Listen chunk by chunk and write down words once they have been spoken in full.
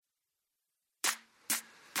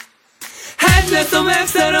فیتنس و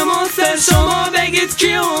مفسر و مونستر شما بگید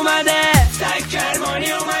کی اومده؟ تک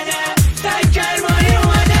کرمانی اومده، تک کرمانی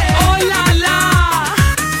اومده. اولالا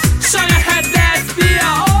شایخ دست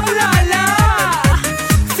بیا، اولالا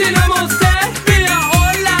سینه مونستر بیا،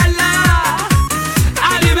 اولالا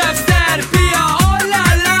علی بفسر بیا،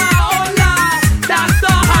 اولالا اولا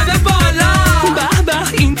دستا همه بالا. به به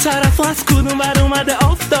این طرف از کدوم بر اومده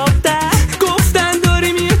آفتاب ده. گفتن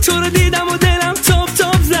داریم یه تو رو دیدم و دلم تاب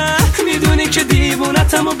تاب زد. میدونی که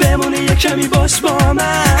دیوونتم و بمونه یه کمی باش با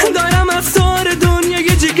من. دارم از سار دنیا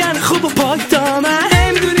یه جیگر خوب و پاک دامن.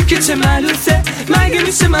 نمیدونی که چه ملوسه مگه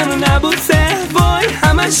میشه منو نبوسه. وای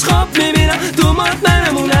همش خواب میبینم دومات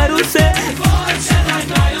منمون عروسه. وای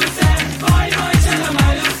چقدر ملوسه، وای وای چقدر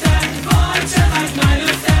ملوسه، وای چقدر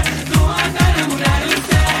ملوسه دومات منمون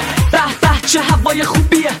عروسه. به به چه هوای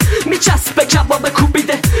خوبیه میچسبه کباب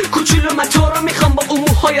کوبیده. کوچولو من تو رو میخوام با اون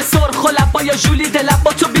موهای سرخ و لبای ژولیده.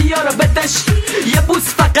 لبا تو بیارو بدش یه بوس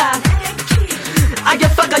فقط. اگه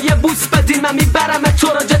فقط یه بوس بدی من میبرم تو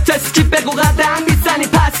رو جت اسکی. بگو قدم میزنی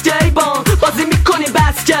پس گیبان بازی میکنی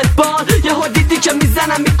بسکتبال. یهو دیدی که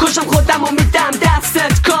میزنم میکشم خودم و میدم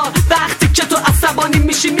دستت کار. وقتی که تو عصبانی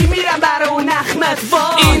میشی میمیرم برای اون نخمت.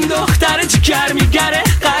 این دختر چیکر میگره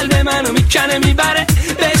قلب منو میکنه میبره.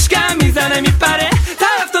 بشکم میزنه میپره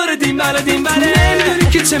طرفدار دین بلا دین بره.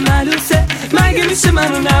 نمیدونی که چه ملوسه مگه میشه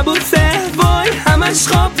منو نبوسه. وای همش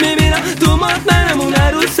خواب میبینم دومات منمون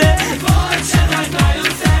عروسه. وای چقدر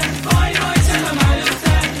ملوسه، وای وای چقدر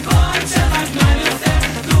ملوسه، وای چقدر ملوسه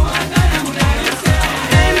دومات منمون عروسه.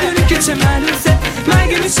 نمیدونی که چه ملوسه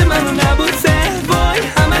مگه میشه منو نبوسه. وای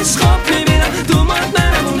همش خواب میبینم دومات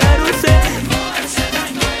منمون عروسه. وای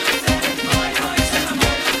چقدر ملوسه، وای وای چقدر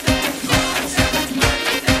ملوسه، وای چقدر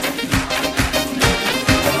ملوسه.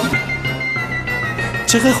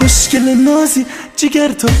 چقدر خوشگل نازی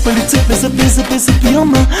جگر تو ولی تو بزا بیا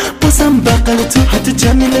من بازم بغل تو. حتی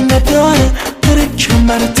جمیله نداره داره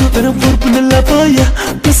کمر تو. برم قربون لبایه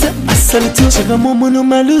مثل اصل تو. چقدر مامان و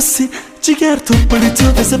ملوسی جگر تو ولی تو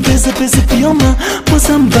بزا بیا من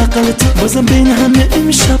بازم بغل تو. بازم بین همه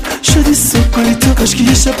امشب شدی سکری تو. کاشکی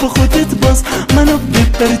یه شب با خودت باز منو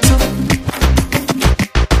ببری تو.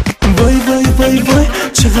 وای وای وای وای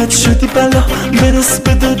چقدر شدی بلا برس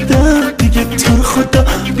به دادم دیگه تو رو خدا.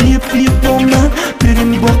 بیا بیا با من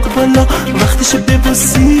بریم باق بالا وقتش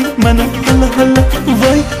ببوسی منو حالا حالا.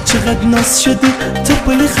 وای چقدر ناز شدی تو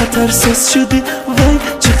پلی خطر ساز شدی. وای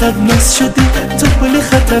چقدر ناز شدی تو پلی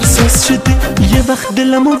خطر ساز شدی. یه وقت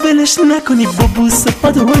دلمو ولش نکنی با بوسه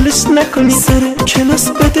پاد هولش نکنی. سر کلاس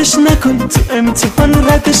بدش نکنی تو امتحان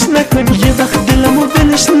ردش نکنی. یه وقت دلمو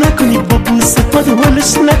ولش نکنی با بوسه پاد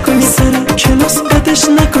هولش نکنی. سر کلاس بدش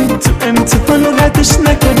نکنی تو امتحان ردش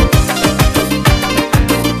نکنی.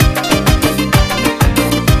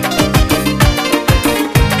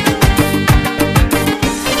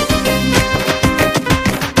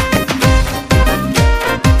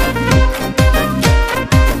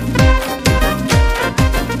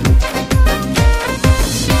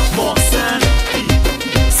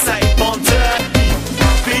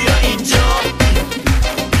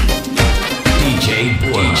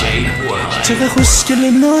 چقدر خوشگل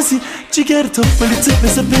نازی جگر تو ولی تو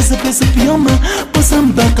بزا بیا من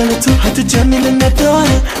بازم بغل تو. حتی جمیله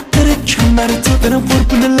نداره داره کمر تو. برم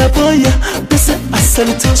قربون لبایه مثل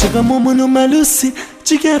اصل تو. چقدر مامان و ملوسی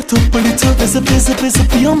جگر تو ولی تو بزا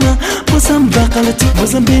بیا من بازم بغل تو.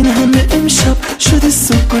 بازم بین همه امشب شدی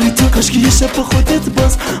سکری تو. کاشکی یه شب با خودت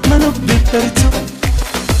باز منو ببری تو.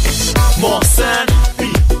 محسن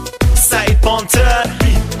سعید پانتر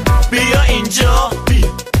بیا اینجا.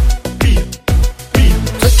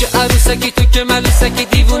 تو که عروسکی تو که ملوسکی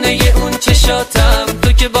دیوونه ی اون چشاتم.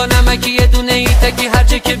 تو که با نمکی یه دونه ای تکی هر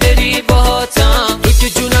جا که بری باهاتم. تو که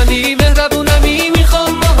جونمی مهربونمی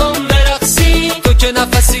میخوام ما هم برقصی. تو که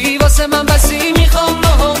نفسی واسه من بسی میخوام ما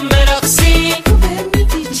هم برقصی.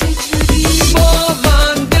 با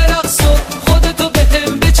من برقص و خودتو به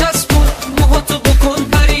هم بچسبون. موهاتو بکن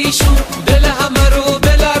پریشون دل همه رو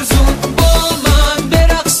بلرزون. با من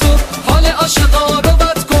برقص و حال عاشقا رو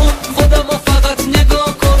بد کن. خودمو فقط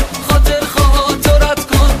نگاه کن خاطر خواهات رو رد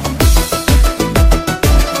کن.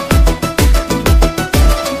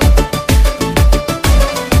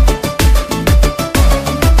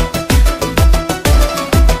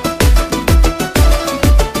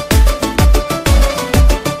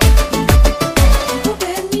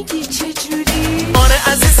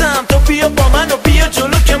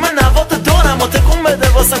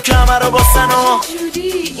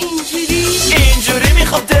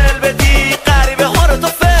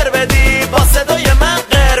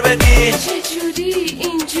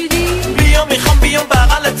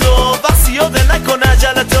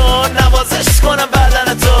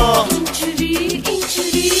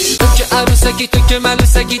 عروسکی تو که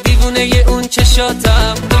ملوسکی دیوونه ی اون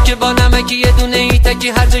چشاتم، تو که با نمکی یه دونه ای تکی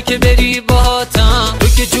هر جا که بری باهاتم، تو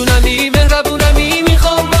که جونمی مهربونمی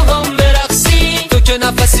میخوام با هم برقصی، تو که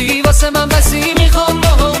نفسی واسه من بسی میخوام با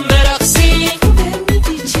هم برقصی،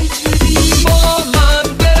 با من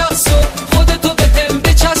برقص و خودتو به هم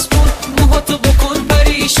بچسبون، موهاتو بکن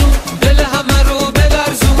پریشون، دل همه رو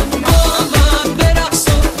بلرزون، با من برقص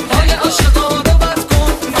و های عاشقانه بد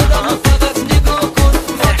کن، خودمو فقط نگاه کن،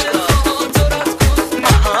 خاطرت کن.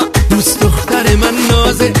 دوست دختر من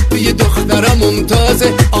نازه، توی دخترم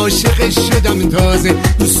ممتازه، عاشق شدم تازه.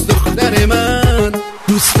 دوست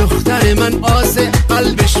دختر من آسه،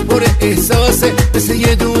 قلبش پر احساسه، مثل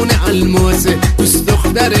یه دونه الماسه. دوست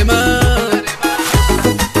دختر من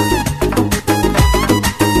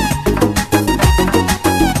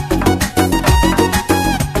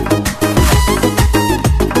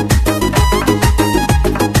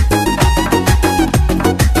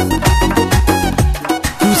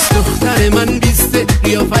من بیسته،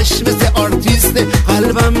 قیافش مثل آرتیسته،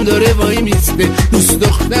 قلبم داره وای میسته. دوست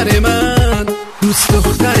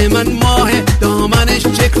دختر من ماهه، دامنش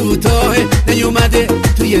چه کوتاهه، نیومده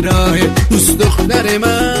توی راهه. دوست دختر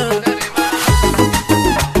من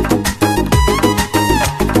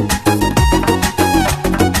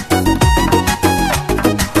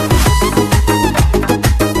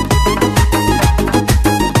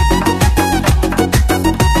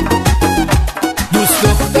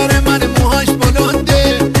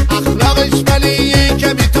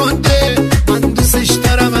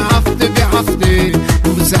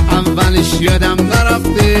یادم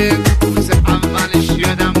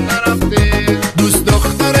نرفته، دوست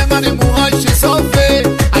دختر من موهاش صافه،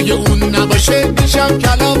 اگه اون نباشه میشم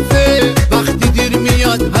کلافه، وقتی دیر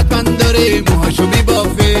میاد حتما داره موهاشو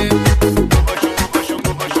میبافه.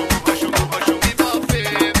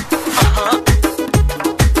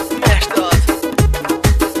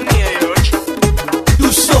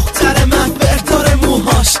 دوست دختر من برداره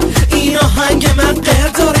موهاش، این آهنگ من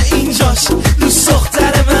قرداره اینجاش. دوست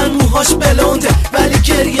دختر من موهاش بلونده ولی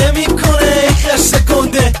گریه میکنه خرس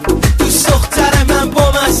گنده. دوست دختر من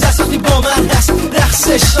با من وقتی با من هست،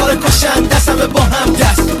 رقصش داره کشن دستم با هم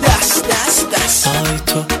دست. های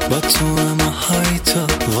تو با تو اما های تو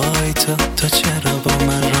وای تو چرا با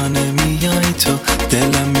من را نمیای تو،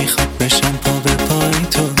 دلم میخواد بشم پا به پای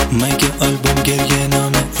تو، مگه آلبوم گریه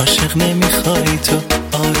نامه عاشق نمیخوای تو.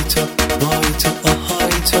 آی تو وای تو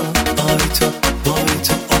آهای تو، آی تو وای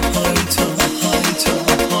تو آهای تو، آهای تو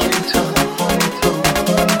آهای تو.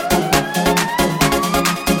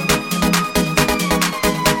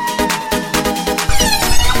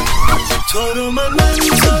 تو رو من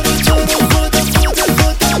تو رو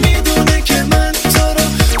خدا میدونه که من تو رو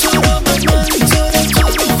من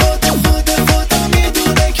خدا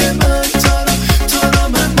میدونه که من تو رو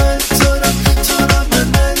من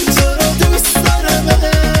دوست دارمت.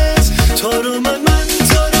 تو رو من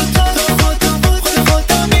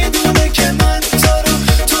خدا میدونه که من تو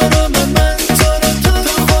رو من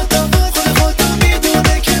خدا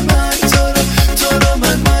میدونه که من تو رو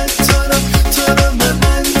من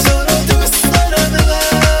دوست دارمت.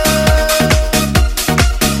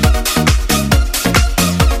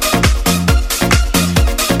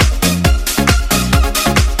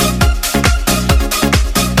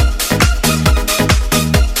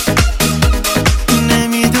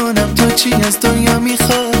 نمیدونم تو چی از دنیا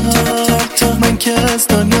میخواد، من که از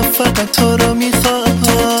دنیا فقط تو رو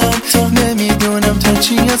میخواد. نمیدونم تو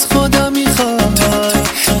چی از خدا میخواد،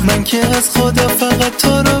 من که از خدا فقط تو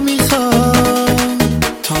رو میخواد.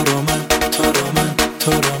 تو رو من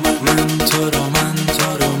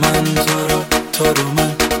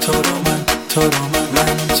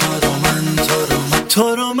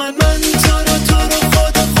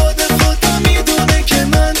خدا میدونه که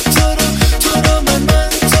من تو رو من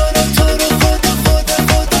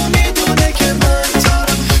خدا میدونه که من تو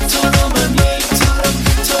رو من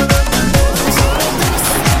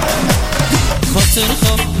خاطر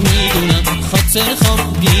خواب میدونم، خاطر خواب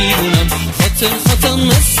دیوونم، خاطر خودم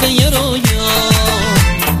مثل یه رویا،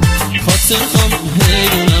 خاطر خواب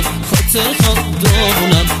حیرونم، خاطر خواب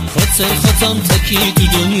داغونم، خاطر خودم تکی تو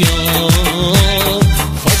دنیا،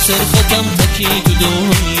 خاطر خودم تکی تو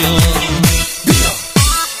دنیا.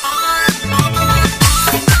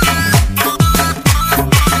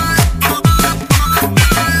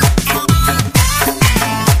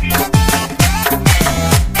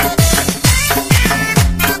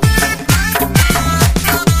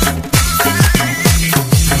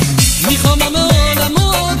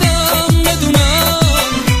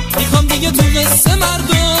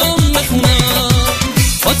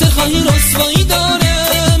 خاطر خواهی رسوایی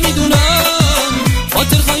داره میدونم،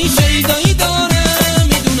 خاطر خواهی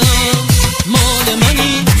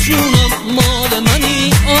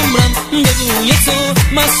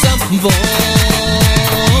وای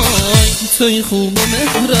توی خوب و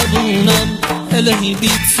مهربونم الهی بی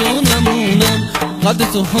تو نمونم قدر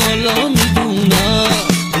تو حالا میدونم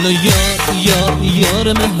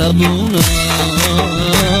یار مهربونم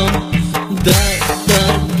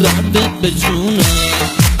دردت به جونم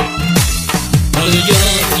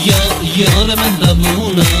یار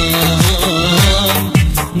مهربونم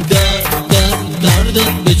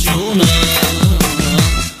دردت به جونم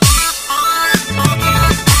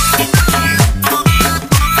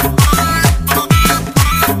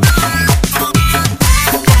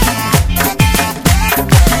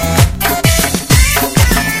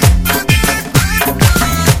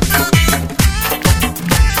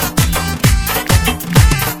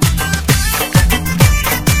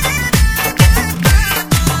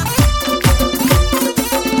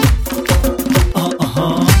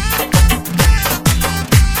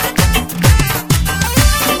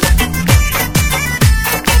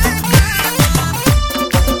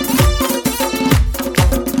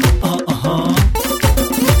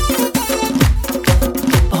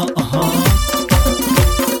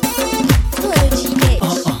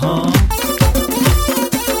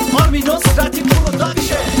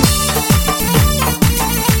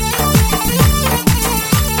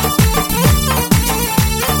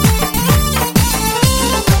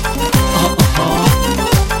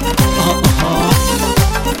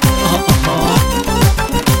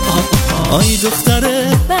آی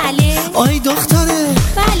دختره بله آی دختره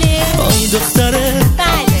بله آی دختره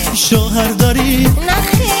بله شوهر داری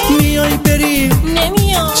نخیر میای بریم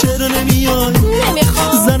نمیام چرا نمیای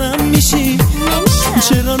نمیخوام زنم میشی نمیشم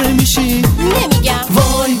چرا نمیشی نمیگم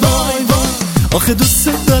وای وای وای آخه دوست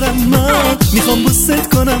دارم من میخوام بوست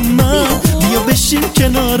کنم من بیا بشین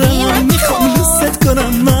کنارم میخوام دوست کنم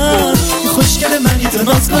من خوشگل منی تو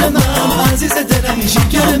ناز کن من عزیز دلمی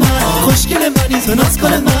شیگر من خوشگل منی تو ناز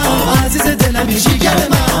کن من عزیز دلمی شیگر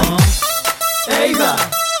من ایوه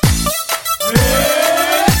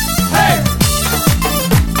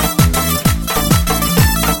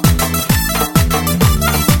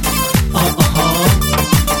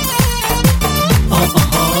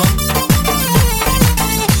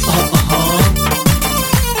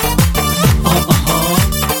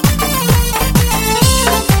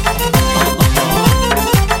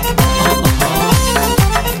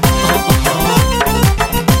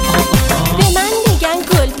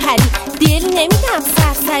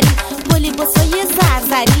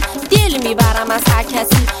دل میبرم از هر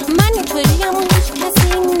کسی من اینطوریم و هیچ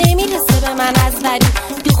کسی نمیرسه به من از وری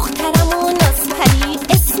دخترم و نازپری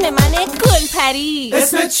اسم منه گلپری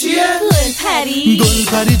اسمت چیه؟ گلپری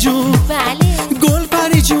گلپری جون بله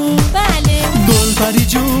گلپری جون بله گلپری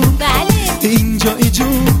جون بله اینجایی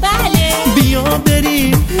جون بله بیا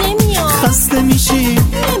بریم نمیام خسته میشی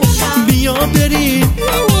نمیشم بیا بریم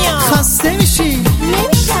نمیام خسته میشی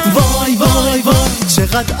نمیشم وای وای وای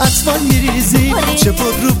چقدر اطفال میریزی چه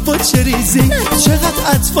پر رو با چه ریزی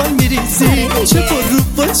چقدر اطفال میریزی چه پر رو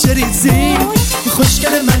با چه ریزی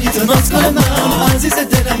خوشگل منی تو ناز کن من عزیز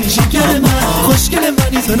دلمی شیگر من خوشگل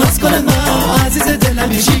منی تو ناز کن من عزیز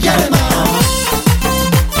دلمی شیگر من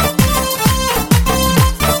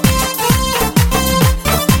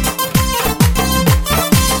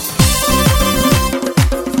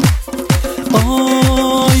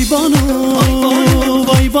آی بانو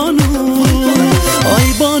وای بانو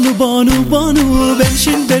آی بانو بانو بانو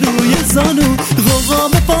بنشین به روی زانو غوغا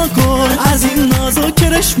بپا کن از این ناز و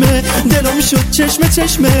کرشمه دلم شد چشمه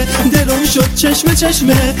چشمه دلم شد چشمه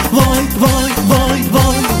چشمه وای وای وای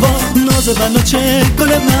وای وای ناز بناچه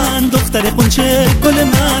گل من دختر قنچه گل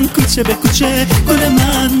من کوچه به کوچه گل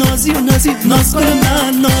من نازی و نازی ناز گل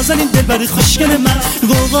من نازنین دلبر خوشگل من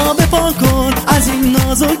غوغا بپا کن از این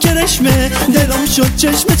ناز و کرشمه دلم شد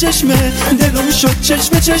چشمه چشمه دلم شد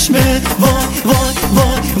چشمه چشمه وای وای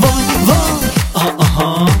وای وای وای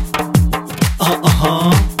آها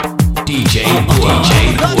آها DJ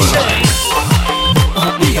World.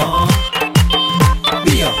 بیا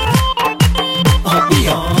بیا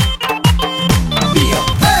بیا بیا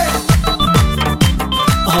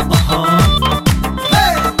آها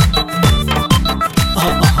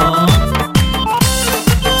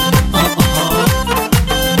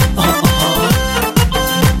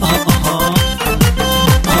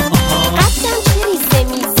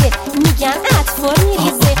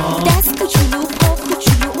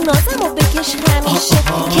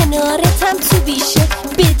کنارتم تو بیشه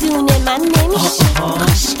بدون من نمیشه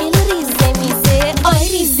خوشگل ریزه میزه آی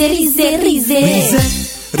ریزه ریزه ریزه ریزه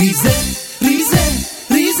ریزه ریزه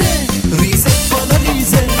ریزه ریزه بالا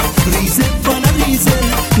ریزه ریزه بالا ریزه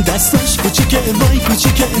دستاش کوچیکه وای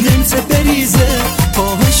کوچیکه نمیشه بریزه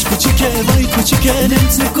پاهاش کوچیکه وای کوچیکه کوچیکه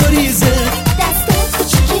نمیشه گریزه دستم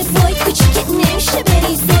کوچیکه وای کوچیکه نمیشه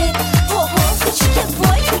بریزه پاها کوچیکه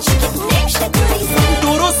وای کوچیکه نمیشه گریزه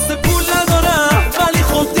درسته پول ندارم ولی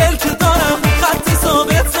خب دل که دارم خط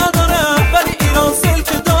ثابت ندارم ولی ایران سل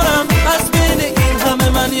که دارم از بین این همه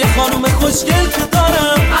من یه خانوم خوشگل که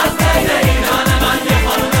دارم از بین این همه من یه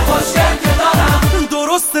خانوم خوشگل که دارم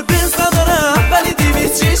درسته بنز ندارم ولی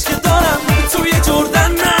 200 چیش که دارم توی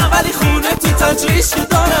جردن نه ولی خونه تو تجریش که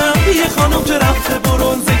دارم یه خانوم که رفته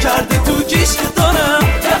برونزه کرده تو گیش که دارم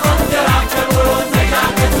یه خانوم که رفته برونزه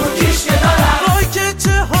کرده تو گیش که دارم وای که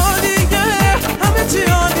چه حالیه همه چی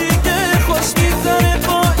حالیه خوش میگذره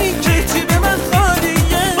با این که جیب من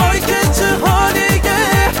خالیه وای که چه حالیه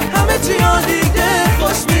همه چی حالیه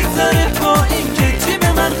خوش میگذره با این که جیب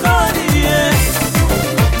من خالیه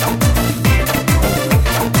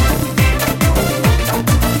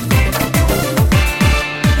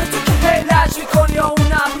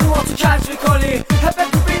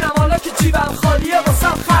بگو بینم حالا که جیبم خالیه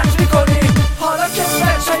واسم خرج میکنی حالا که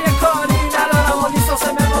بچه یه کاری ندارم و لیسانس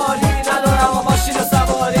معماری ندارم و ماشین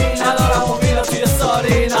سواری ندارم و ویلا توی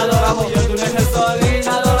ساری ندارم و یه دونه هزاری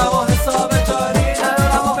ندارم و حساب جاری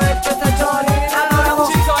ندارم و ملک تجاری ندارم و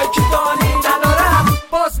چیزایی که داری ندارم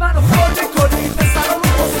باز منو خور میکنی پسرم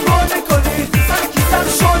رو بزرگ میکنی سر کیسر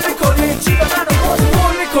رو شور میکنی جیب منو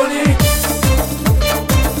بزرگ میکنی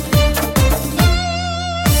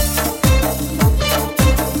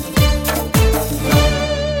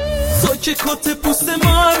که کت پوست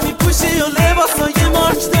مار میپوشی یا لباسای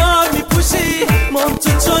مارکدار میپوشی مانتو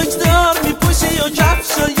چاکدار میپوشی یا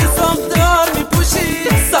کفشای ساختار میپوشی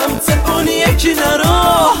سمت اون یکی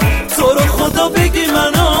نرو تو رو خدا بگی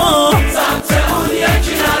منو سمت اون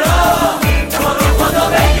یکی نرو تو رو خدا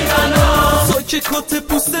بگی منو تو که کت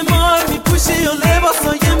پوست مار میپوشی یا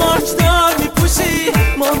لباسای مارکدار میپوشی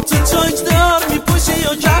مانتو چاکدار میپوشی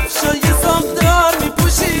یا کفشای ساختار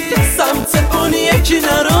میپوشی سمت اون یکی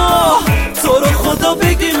نرو تو رو خدا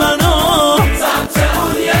بگی منو سمت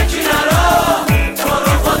اون یکی نرو تو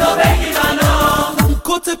رو خدا بگی منو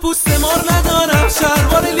کت پوست مار ندارم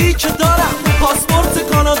شلوار لیک دارم پاسپورت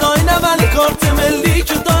کانادایی نه ولی کارت ملی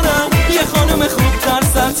که دارم یه خانم خوب در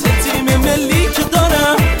سطح تیم ملی که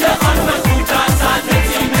دارم یه خانم خوب در سطح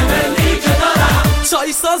تیم ملی که دارم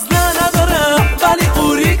چای ساز ندارم ولی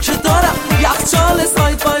قوری که دارم یخچال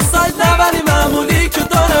ساید بای ساید نه ولی معمولی که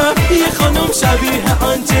دارم یه خانم شبیه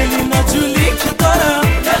آنجلینا جولی که دارم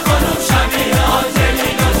یه خانم شبیه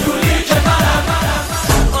آنجلینا جولی که دارم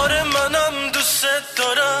آره منم دوست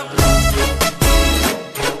دارم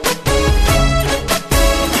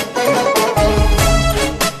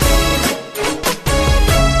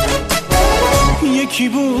یکی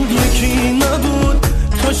بود یکی نبود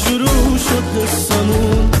تا شروع شد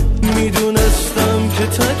قصمون میدونستم که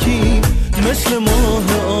تکی مثل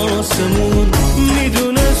ماه آسمون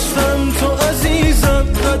میدونستم تو عزیزم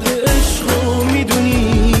قدر عشقو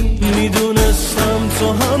میدونی میدونستم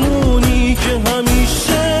تو همونی که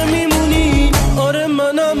همیشه میمونی آره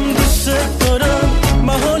منم دوست دارم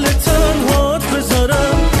محال تنهات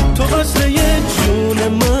بذارم تو وصل یه جون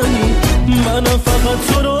منی منم فقط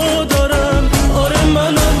تو رو دارم آره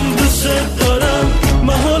منم دوست دارم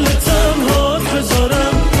محال تنهات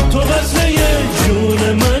بذارم تو وصل یه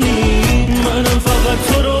جون منی منم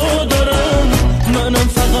فقط تو رو دارم منم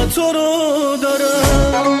فقط تو رو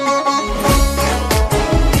دارم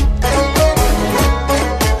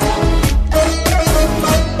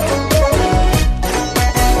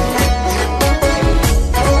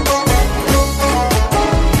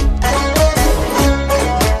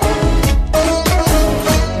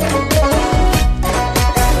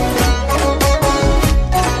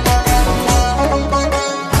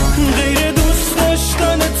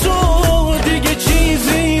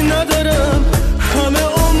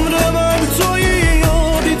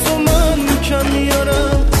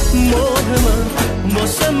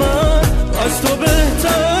از تو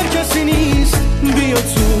بهتر کسی نیست بیا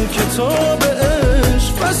تو کتاب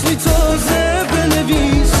عشق فصلی تازه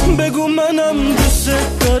بنویس بگو منم دوست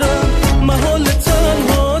دارم محال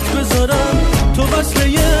تنهات بذارم تو وصل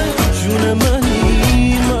یه جون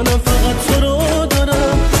منی منم فقط تو رو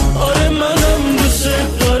دارم آره منم دوست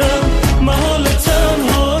دارم محال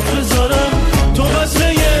تنهات بذارم تو وصل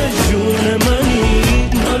یه جون منی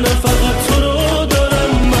منم فقط تو رو دارم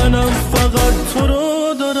منم فقط تو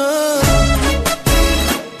رو دارم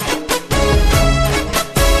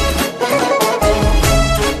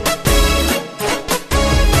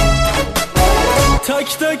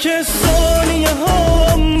تک تک ثانیه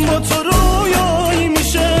هم با تو رویایی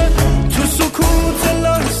میشه تو سکوت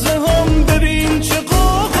لحظه هم ببین چه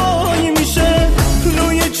قاقایی میشه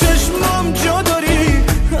روی چشمم جا داری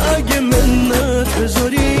اگه من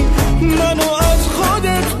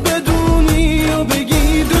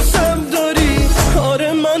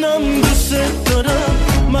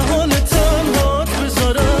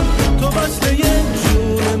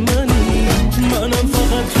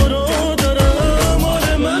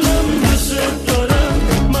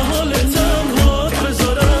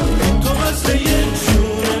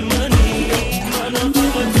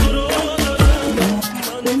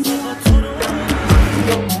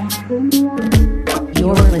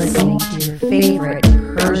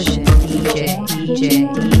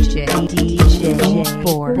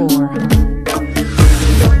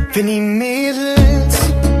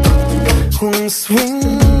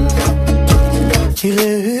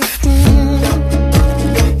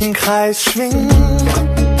Preis schwingt,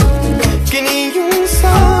 gehen die Jungs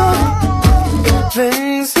ab,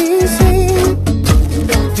 wenn sie sehen,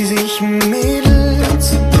 wie sich Mädels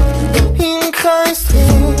im Kreis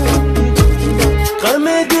drehen. غم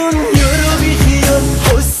دنیا رو بیخیال،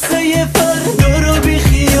 قصه فردا رو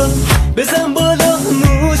بیخیال، بزن بالا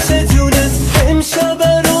نوش جونت امشب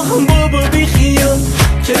رو بابا بیخیال،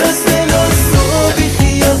 کلاس رو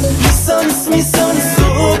بیخیال، لیسانس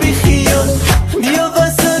رو بیخیال، بیا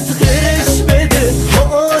وسط غرش بده ما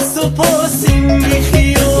آس و پاسیم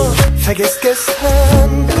بیخیال. Vergiss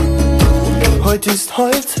gestern, heute ist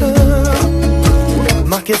heute,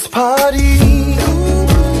 mach jetzt Party,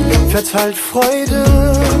 verteilt Freude.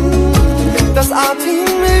 Das A-Team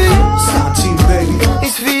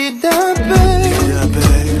ist wieder back,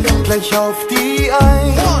 gleich auf die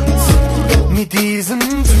Eins mit diesem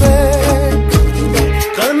Track.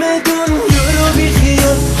 غم دنیا رو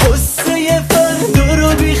بیخیال، قصه فردا رو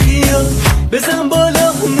بیخیال، بزن بالا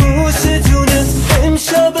نوش جونت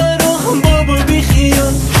امشب رو بابا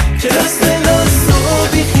بیخیال، کلاس رو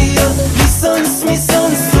بیخیال،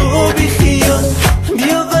 لیسانس رو بیخیال،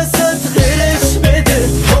 بیا وسط غرش بده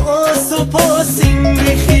ما آس و پاسیم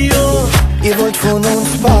بیخیال. Ihr wollt von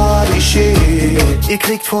uns Party-Shit, ihr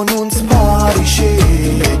kriegt von uns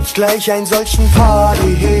Party-Shit, gleich einen solchen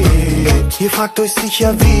Party-Hit. Ihr fragt euch sicher,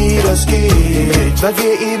 wie das geht, weil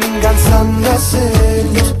wir eben ganz anders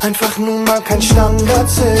sind, einfach nun mal kein Standard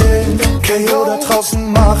sind. KO da draußen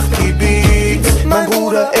macht die Beats, mein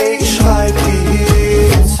Bruder, ey, ich